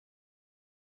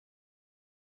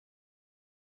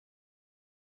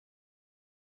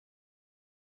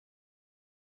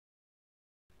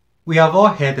We have all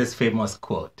heard this famous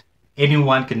quote,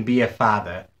 anyone can be a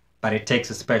father, but it takes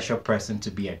a special person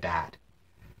to be a dad.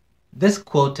 This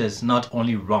quote is not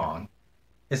only wrong,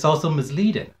 it's also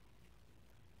misleading.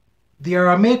 The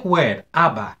Aramaic word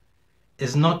Abba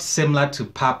is not similar to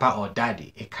Papa or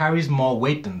Daddy. It carries more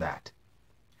weight than that.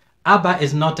 Abba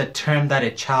is not a term that a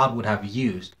child would have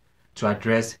used to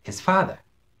address his father.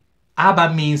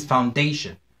 Abba means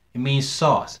foundation, it means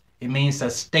source, it means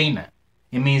sustainer,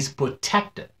 it means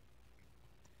protector.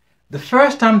 The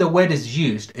first time the word is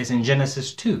used is in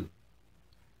Genesis 2.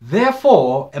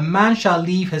 Therefore, a man shall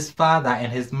leave his father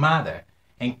and his mother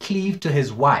and cleave to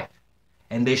his wife,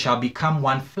 and they shall become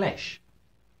one flesh.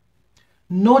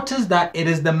 Notice that it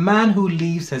is the man who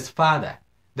leaves his father.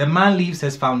 The man leaves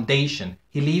his foundation.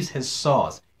 He leaves his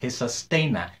source, his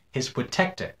sustainer, his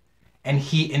protector. And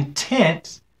he in turn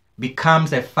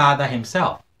becomes a father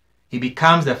himself. He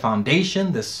becomes the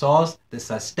foundation, the source, the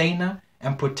sustainer,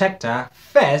 and protector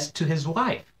first to his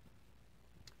wife.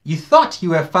 You thought you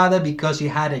were a father because you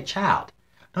had a child.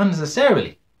 Not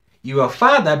necessarily. You were a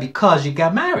father because you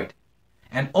got married.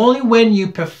 And only when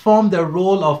you perform the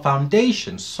role of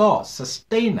foundation, source,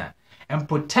 sustainer, and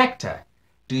protector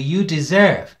do you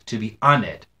deserve to be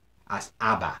honored as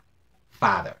Abba,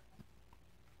 Father.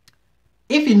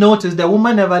 If you notice, the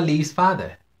woman never leaves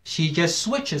father. She just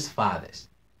switches fathers.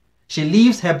 She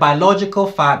leaves her biological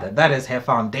father, that is her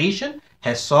foundation,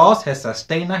 her source, her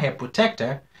sustainer, her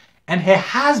protector, and her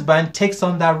husband takes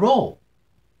on that role.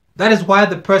 That is why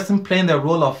the person playing the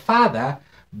role of father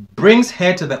brings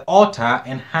her to the altar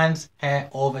and hands her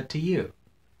over to you.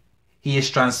 He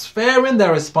is transferring the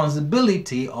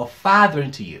responsibility of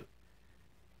fathering to you.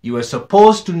 You are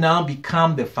supposed to now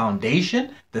become the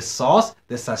foundation, the source,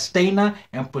 the sustainer,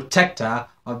 and protector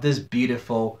of this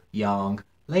beautiful young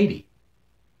lady.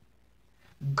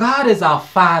 God is our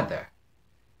Father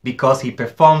because He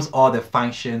performs all the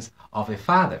functions of a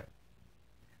father.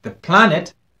 The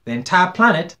planet, the entire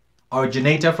planet,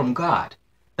 originated from God.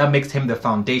 That makes Him the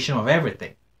foundation of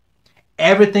everything.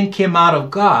 Everything came out of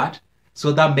God,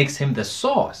 so that makes Him the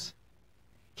source.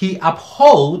 He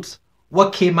upholds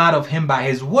what came out of Him by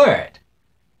His word.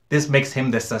 This makes Him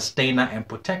the sustainer and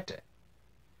protector.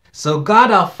 So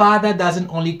God our Father doesn't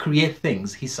only create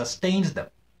things, He sustains them.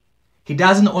 He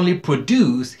doesn't only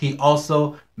produce, He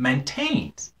also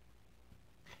maintains.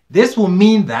 This will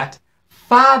mean that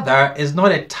Father is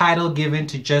not a title given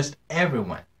to just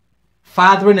everyone.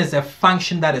 Fathering is a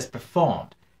function that is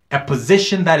performed, a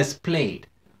position that is played.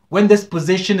 When this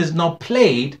position is not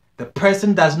played, the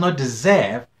person does not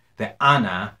deserve the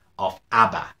honor of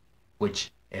Abba,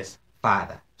 which is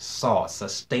Father, source,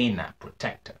 sustainer,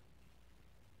 protector.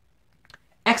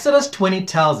 Exodus 20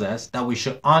 tells us that we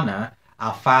should honor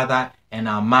our father and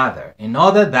our mother in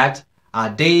order that our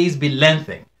days be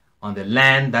lengthened on the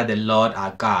land that the Lord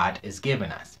our God is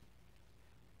giving us.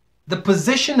 The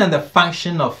position and the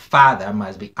function of father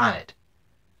must be honored.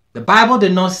 The Bible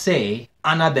did not say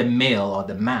honor the male or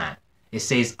the man. It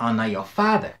says honor your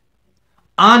father.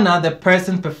 Honor the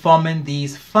person performing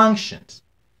these functions.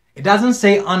 It doesn't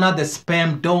say honor the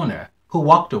sperm donor who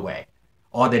walked away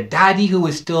or the daddy who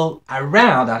is still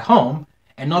around at home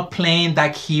and not playing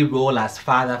that key role as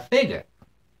father figure.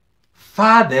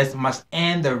 Fathers must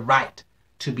earn the right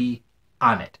to be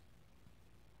honored.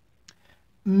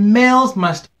 Males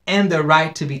must earn the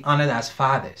right to be honored as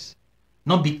fathers,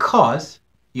 not because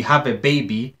you have a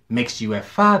baby makes you a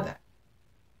father.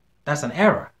 That's an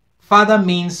error. Father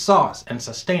means source and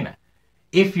sustainer.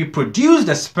 If you produce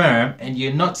the sperm and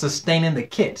you're not sustaining the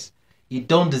kids, you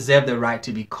don't deserve the right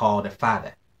to be called a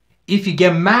father. If you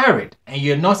get married and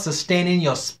you're not sustaining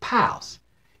your spouse,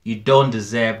 you don't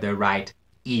deserve the right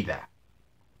either.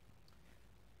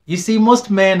 You see, most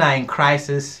men are in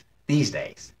crisis these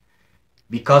days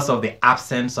because of the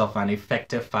absence of an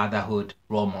effective fatherhood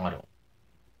role model.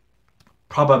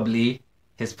 Probably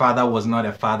his father was not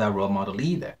a father role model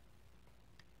either.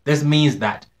 This means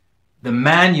that the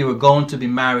man you are going to be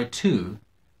married to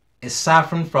is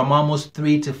suffering from almost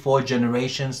 3 to 4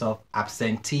 generations of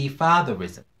absentee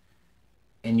fatherism.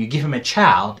 And you give him a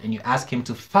child and you ask him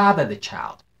to father the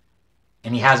child,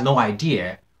 and he has no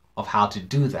idea of how to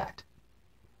do that.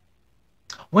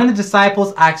 When the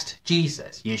disciples asked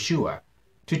Jesus, Yeshua,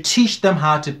 to teach them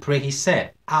how to pray, he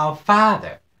said, "Our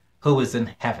Father who is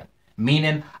in heaven,"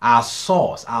 meaning our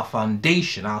source, our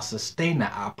foundation, our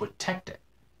sustainer, our protector.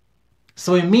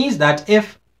 So it means that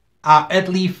if our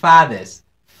earthly fathers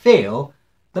fail,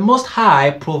 the Most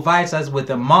High provides us with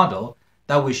a model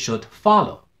that we should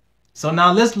follow. So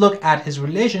now let's look at his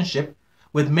relationship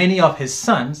with many of his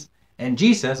sons and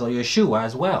Jesus or Yeshua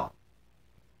as well.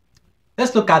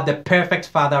 Let's look at the perfect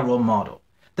father role model.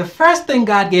 The first thing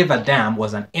God gave Adam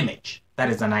was an image, that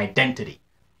is an identity.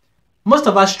 Most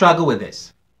of us struggle with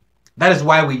this. That is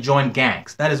why we join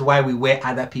gangs. That is why we wear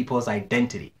other people's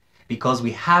identity, because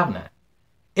we have none.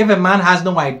 If a man has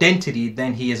no identity,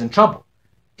 then he is in trouble.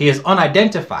 He is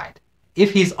unidentified.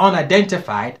 If he's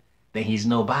unidentified, then he's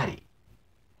nobody.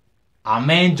 Our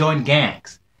men join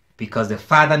gangs because the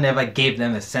Father never gave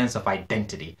them a sense of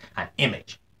identity and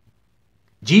image.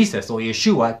 Jesus, or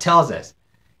Yeshua, tells us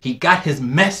he got his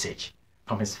message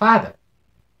from his Father.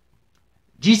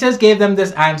 Jesus gave them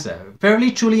this answer: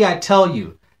 "Verily, truly, I tell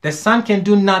you, the Son can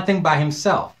do nothing by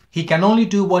himself. He can only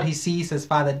do what he sees his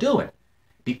Father doing.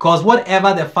 Because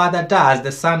whatever the Father does,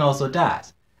 the Son also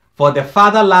does. For the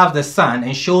Father loves the Son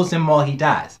and shows him all he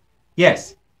does.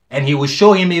 Yes, and he will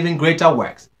show him even greater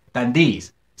works than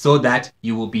these, so that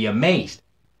you will be amazed."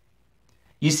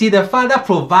 You see, the Father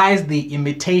provides the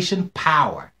imitation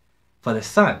power for the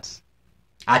sons.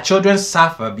 Our children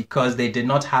suffer because they did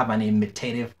not have an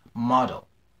imitative model.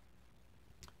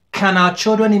 Can our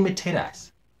children imitate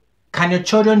us? Can your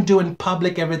children do in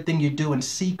public everything you do in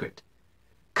secret?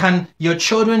 Can your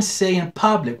children say in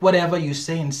public whatever you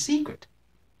say in secret?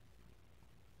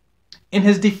 In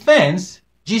his defense,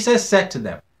 Jesus said to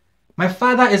them, "My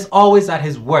Father is always at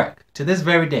his work to this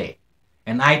very day,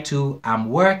 and I too am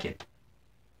working."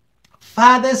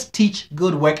 Fathers teach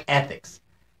good work ethics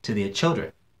to their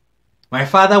children. My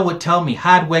father would tell me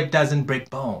hard work doesn't break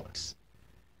bones.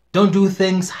 Don't do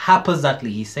things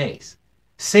haphazardly, he says.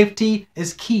 Safety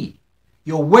is key.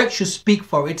 Your work should speak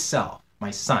for itself, my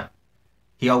son,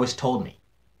 he always told me.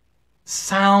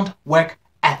 Sound work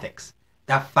ethics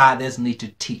that fathers need to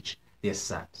teach their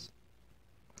sons.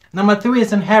 Number 3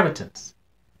 is inheritance.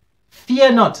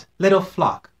 Fear not, little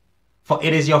flock, for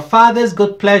it is your Father's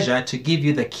good pleasure to give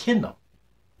you the kingdom.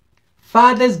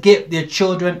 Fathers give their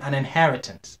children an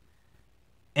inheritance.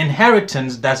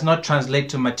 Inheritance does not translate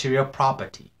to material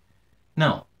property.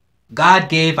 No, God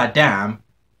gave Adam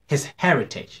his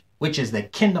heritage, which is the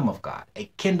kingdom of God, a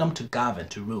kingdom to govern,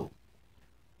 to rule.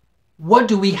 What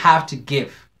do we have to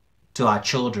give to our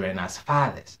children as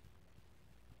fathers?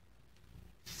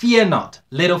 Fear not,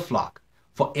 little flock,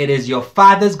 for it is your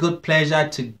Father's good pleasure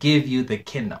to give you the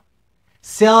kingdom.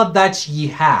 Sell that ye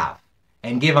have,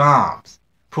 and give alms.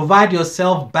 Provide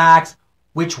yourself bags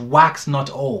which wax not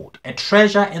old, a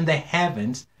treasure in the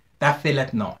heavens that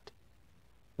faileth not,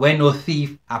 where no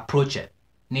thief approacheth,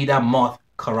 neither moth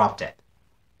corrupteth.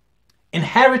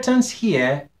 Inheritance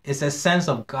here is a sense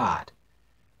of God.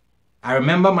 I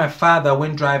remember my father,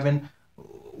 when driving,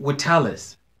 would tell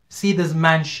us, "See this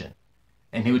mansion,"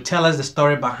 and he would tell us the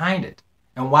story behind it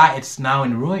and why it's now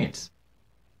in ruins.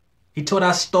 He told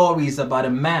us stories about a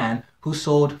man who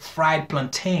sold fried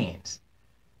plantains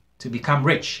to become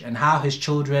rich, and how his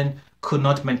children could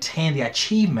not maintain the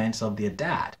achievements of their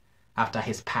dad after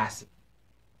his passing.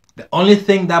 The only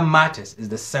thing that matters is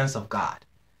the sense of God.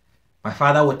 My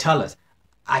father would tell us,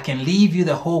 "I can leave you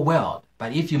the whole world,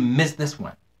 but if you miss this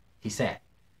one," he said,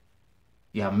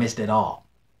 "you have missed it all."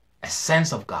 A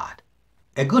sense of God.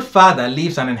 A good father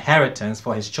leaves an inheritance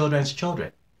for his children's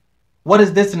children. What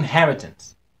is this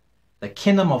inheritance? The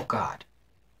kingdom of God.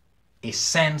 A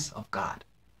sense of God.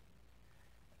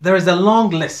 There is a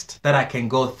long list that I can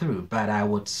go through, but I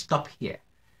would stop here.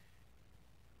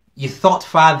 You thought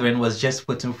fathering was just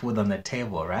putting food on the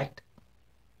table, right?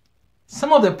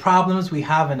 Some of the problems we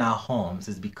have in our homes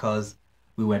is because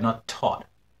we were not taught.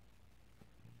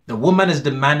 The woman is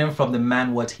demanding from the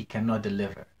man what he cannot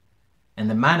deliver,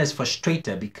 and the man is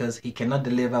frustrated because he cannot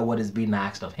deliver what is being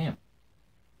asked of him.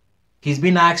 He's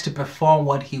been asked to perform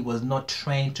what he was not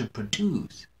trained to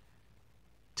produce,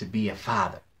 to be a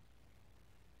father.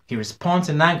 He responds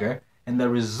in anger, and the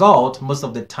result most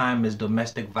of the time is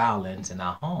domestic violence in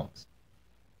our homes.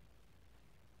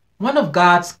 One of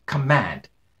God's command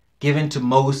given to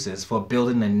Moses for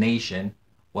building a nation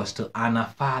was to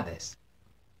honor fathers.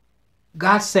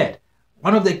 God said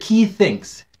one of the key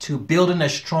things to building a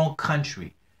strong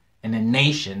country and a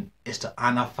nation is to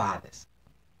honor fathers.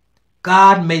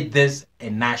 God made this a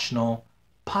national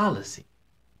policy.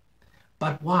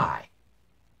 But why?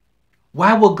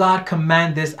 Why will God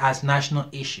command this as national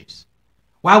issues?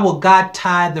 Why will God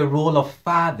tie the role of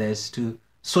fathers to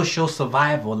social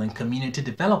survival and community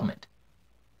development?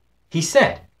 He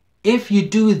said, if you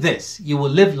do this, you will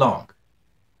live long.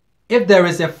 If there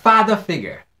is a father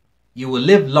figure, you will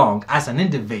live long as an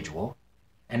individual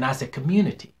and as a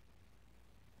community.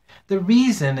 The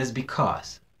reason is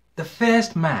because the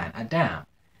first man, Adam,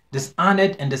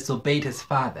 dishonored and disobeyed his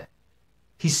father.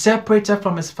 He separated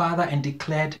from his father and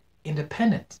declared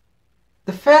independence.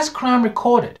 The first crime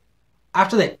recorded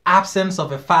after the absence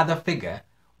of a father figure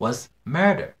was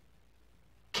murder.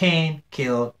 Cain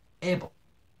killed Abel.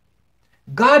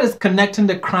 God is connecting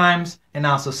the crimes in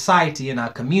our society, in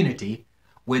our community,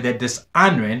 with the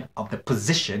dishonoring of the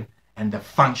position and the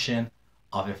function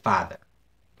of a father.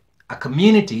 Our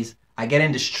communities are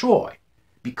getting destroyed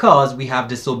because we have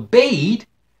disobeyed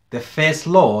the first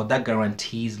law that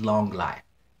guarantees long life,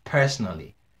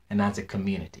 personally and as a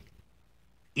community.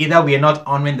 Either we are not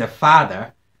honoring the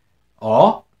father,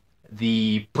 or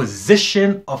the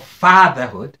position of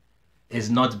fatherhood is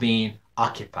not being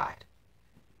occupied.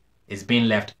 It's being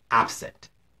left absent.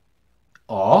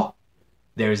 Or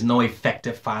there is no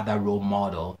effective father role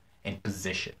model in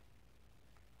position.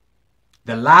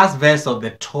 The last verse of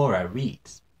the Torah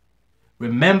reads,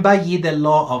 "Remember ye the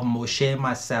law of Moshe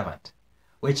my servant,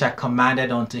 which I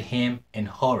commanded unto him in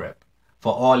Horeb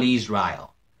for all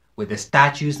Israel, with the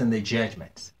statutes and the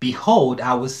judgments. Behold,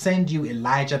 I will send you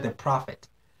Elijah the prophet,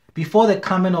 before the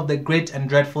coming of the great and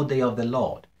dreadful day of the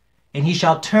Lord. And he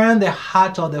shall turn the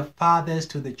heart of the fathers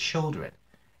to the children,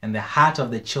 and the heart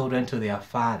of the children to their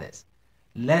fathers,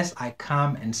 lest I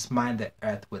come and smite the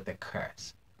earth with a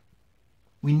curse."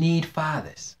 We need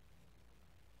fathers.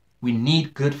 We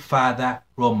need good father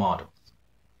role models.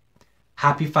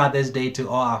 Happy Father's Day to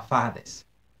all our fathers.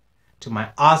 To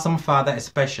my awesome father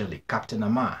especially, Captain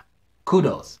Amar,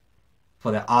 kudos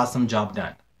for the awesome job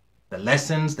done. The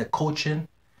lessons, the coaching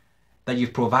that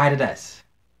you've provided us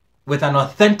with an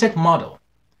authentic model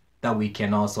that we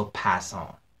can also pass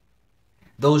on.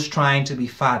 Those trying to be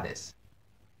fathers,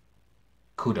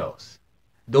 kudos.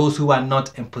 Those who are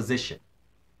not in position,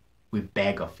 we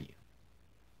beg of you.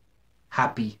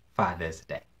 Happy Father's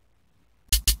Day.